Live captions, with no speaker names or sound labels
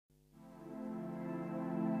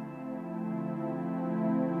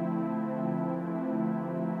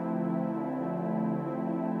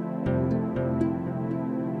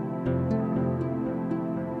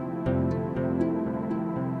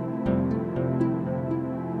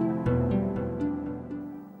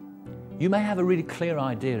You may have a really clear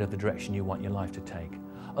idea of the direction you want your life to take.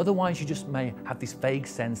 Otherwise, you just may have this vague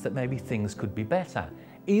sense that maybe things could be better.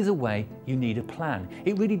 Either way, you need a plan.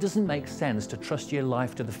 It really doesn't make sense to trust your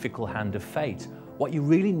life to the fickle hand of fate. What you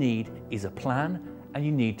really need is a plan, and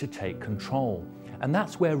you need to take control. And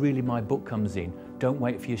that's where really my book comes in. Don't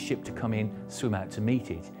wait for your ship to come in, swim out to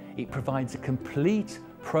meet it. It provides a complete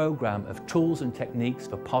program of tools and techniques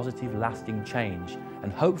for positive, lasting change,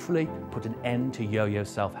 and hopefully put an end to yo-yo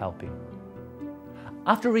self-helping.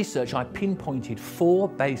 After research, I pinpointed 4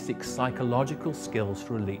 basic psychological skills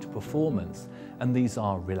for elite performance, and these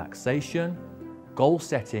are relaxation, goal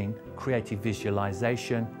setting, creative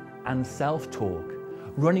visualization, and self-talk.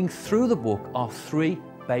 Running through the book are 3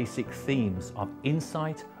 basic themes of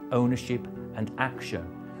insight, ownership, and action.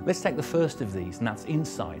 Let's take the first of these, and that's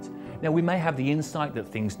insight. Now, we may have the insight that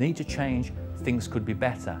things need to change, things could be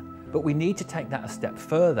better, but we need to take that a step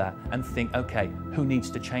further and think, okay, who needs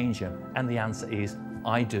to change them? And the answer is,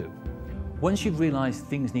 I do. Once you've realized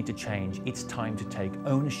things need to change, it's time to take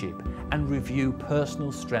ownership and review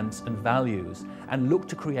personal strengths and values and look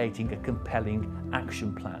to creating a compelling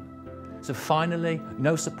action plan. So finally,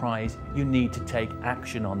 no surprise, you need to take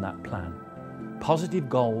action on that plan. Positive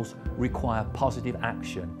goals require positive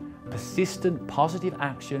action. Persistent positive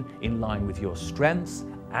action in line with your strengths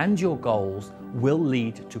and your goals will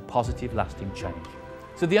lead to positive lasting change.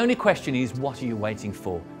 So the only question is, what are you waiting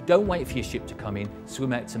for? Don't wait for your ship to come in,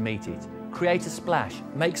 swim out to meet it. Create a splash,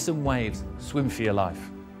 make some waves, swim for your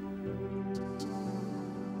life.